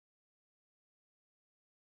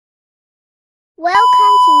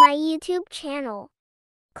Welcome to my YouTube channel.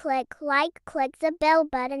 Click like, click the bell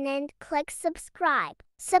button and click subscribe.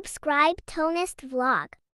 Subscribe Tonist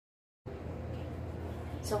Vlog.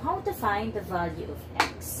 So how to find the value of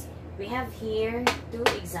x? We have here two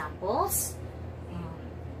examples.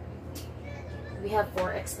 We have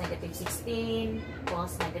 4x negative 16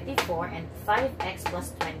 equals negative 4 and 5x plus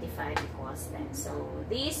 25 equals 10. So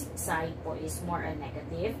this side po is more on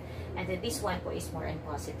negative and then this one po is more on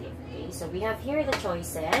positive. Okay, so we have here the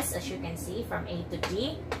choices as you can see from A to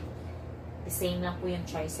D. The same lang po yung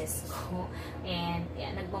choices ko. And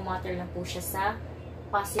nagmamatter lang po siya sa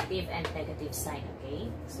positive and negative sign. Okay,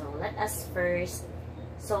 so let us first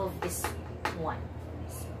solve this one.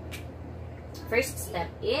 First step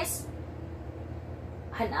is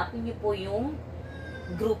hanapin niyo po yung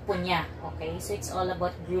grupo niya. Okay? So, it's all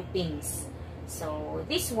about groupings. So,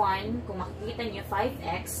 this one, kung makikita niyo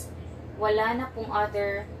 5x, wala na pong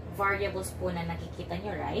other variables po na nakikita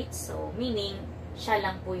niyo, right? So, meaning, siya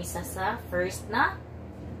lang po isa sa first na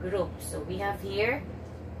group. So, we have here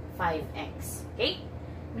 5x. Okay?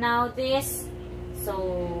 Now, this,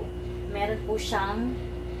 so, meron po siyang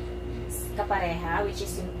kapareha, which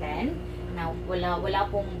is yung 10. Now, wala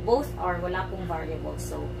pong both or wala pong variable.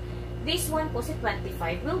 So, this one po si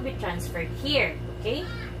 25 will be transferred here. Okay?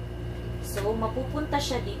 So, mapupunta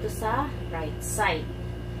siya dito sa right side.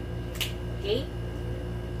 Okay?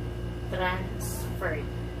 Transferred.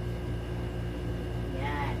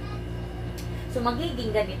 Yan. So,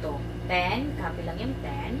 magiging ganito. 10, copy lang yung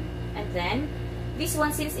 10. And then, this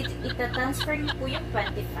one, since ita-transfer niyo po yung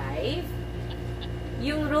 25,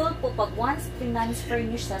 yung rule po, pag once transfer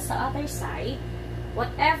nyo siya sa other side,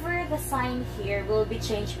 whatever the sign here will be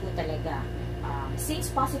changed po talaga. Since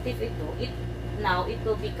positive ito, now it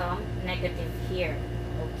will become negative here.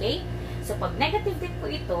 Okay? So, pag negative din po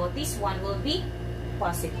ito, this one will be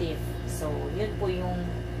positive. So, yun po yung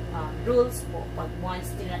rules po pag once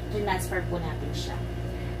transfer po natin siya.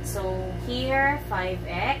 So, here,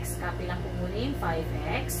 5x. Copy lang po muna yung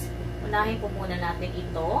 5x. Unahin po muna natin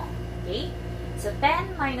ito. Okay? So,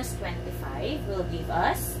 10 minus 25 will give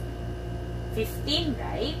us 15,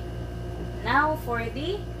 right? Now, for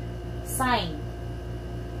the sign,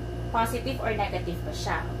 positive or negative pa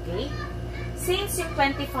siya, okay? Since yung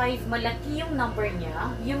 25, malaki yung number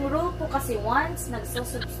niya, yung rule po kasi once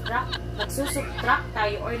nagsusubtract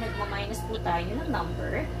tayo or nagmaminus po tayo ng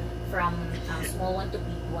number from small one to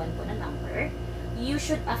big one po na number, you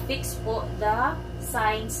should affix po the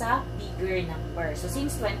sign sa bigger number. So,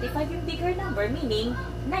 since 25 yung bigger number, meaning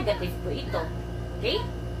negative po ito. Okay?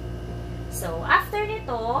 So, after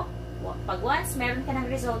nito, pag once meron ka ng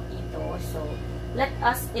result dito, so, let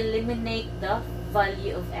us eliminate the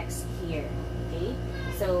value of x here. Okay?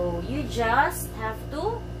 So, you just have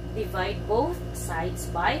to divide both sides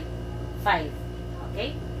by 5.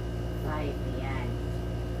 Okay? 5. Yan.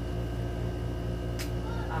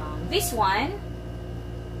 This one,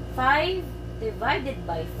 5 divided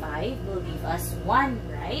by 5 will give us 1,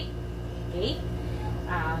 right? Okay?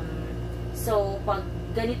 So, pag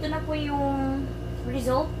ganito na po yung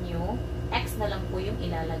result nyo, x na lang po yung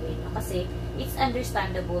ilalagay nyo. Kasi, it's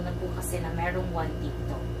understandable na po kasi na merong 1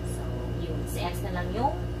 dito. So, yun. Si x na lang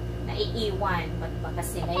yung naiiwan. Ba't ba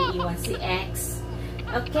kasi naiiwan si x?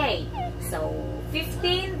 Okay. So,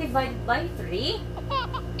 15 divided by 3,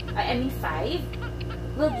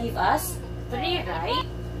 5 will give us 3, right?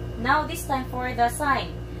 Now, this time for the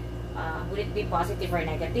sign. Would it be positive or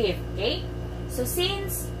negative? Okay? So,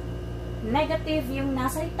 since negative yung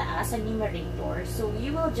nasa itaas sa numerator, so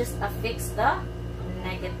you will just affix the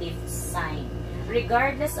negative sign.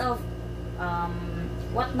 Regardless of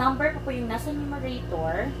what number po yung nasa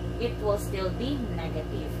numerator, it will still be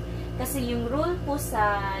negative. Kasi yung rule po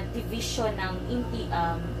sa division ng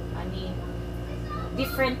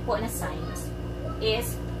different po na signs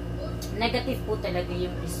is negative po talaga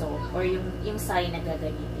yung result or yung sign na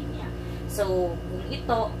gagamitin niya. So,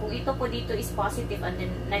 kung ito po dito is positive and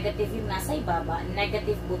then negative yung nasa ibaba,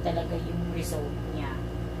 negative po talaga yung result niya.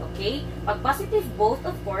 Okay? Pag positive both,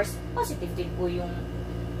 of course, positive din po yung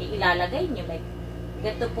ilalagay niyo. Like,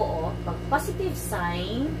 ganito po, pag positive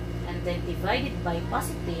sign and then divided by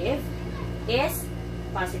positive is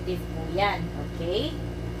positive po yan. Okay?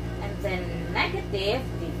 And then negative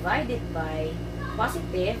divided by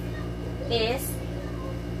positive is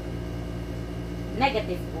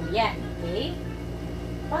negative po yan. Okay?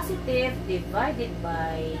 Positive divided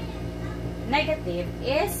by negative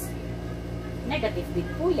is negative din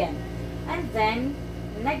po yan. And then,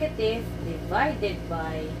 negative divided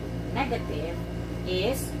by negative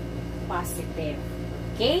is positive.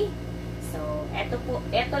 Okay? So,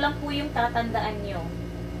 eto lang po yung tatandaan nyo.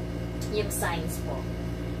 yung signs po.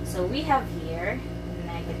 So, we have here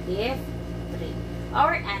negative 3.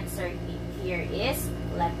 Our answer here is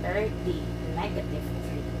letter D, negative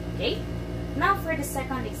 3. Okay? Now, for the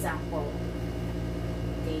second example.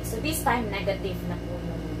 Okay, so this time, negative na po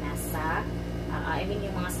yung nasa,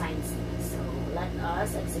 yung mga signs niya. So, let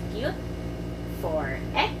us execute for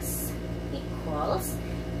x equals,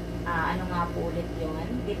 ano nga po ulit yun?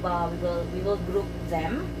 Diba, we will group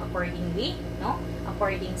them accordingly, no?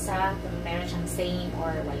 According sa kung meron siyang same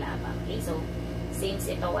or wala ba. Okay, so, since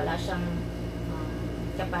ito wala siyang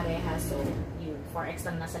kapareha, so, yun, for x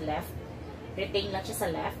lang nasa left, retain lang siya sa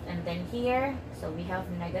left, and then here, so we have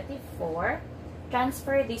negative 4,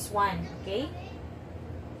 transfer this one, okay?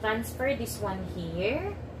 Transfer this one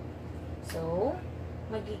here, so,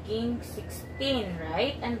 magiging 16,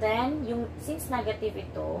 right? And then, since negative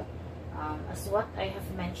ito, as what I have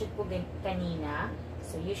mentioned po kanina,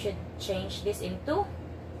 so you should change this into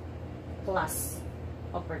plus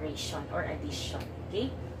operation or addition,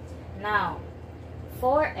 okay? Now,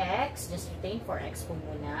 4x, just retain 4x po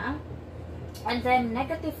muna. And then,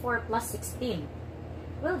 negative 4 plus 16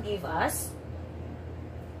 will give us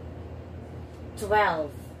 12.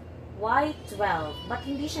 Why 12? But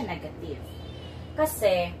hindi siya negative.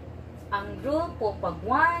 Kasi, ang rule po, pag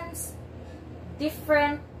once,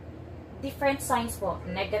 different signs po,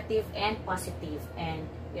 negative and positive. And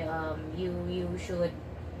you should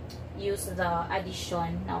use the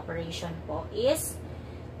addition na operation po is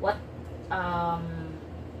what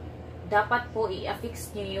dapat po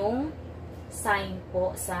i-affix nyo yung sign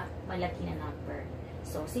po sa malaki na number.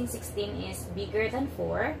 So, since 16 is bigger than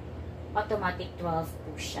 4, automatic 12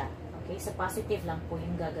 po siya. Okay? So, positive lang po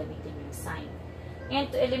yung gagamitin yung sign.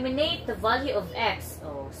 And to eliminate the value of x,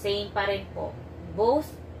 same pa rin po.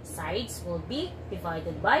 Both sides will be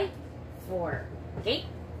divided by 4. Okay?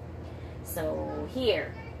 So,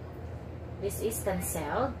 here, this is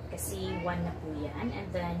cancelled kasi 1 na po yan.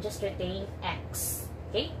 And then, just retain x.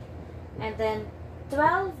 Okay? And then,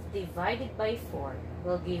 12 divided by 4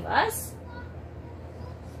 will give us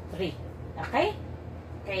 3. Okay?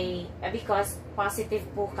 Because positive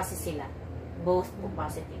po kasi sila. Both po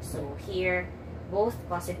positive. So, here, both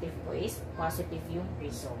positive po is positive yung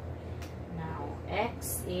result. Now,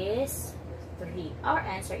 x is 3. Our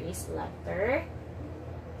answer is letter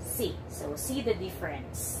C. So, see the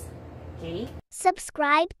difference. Okay?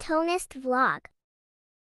 Subscribe Tonist Vlog.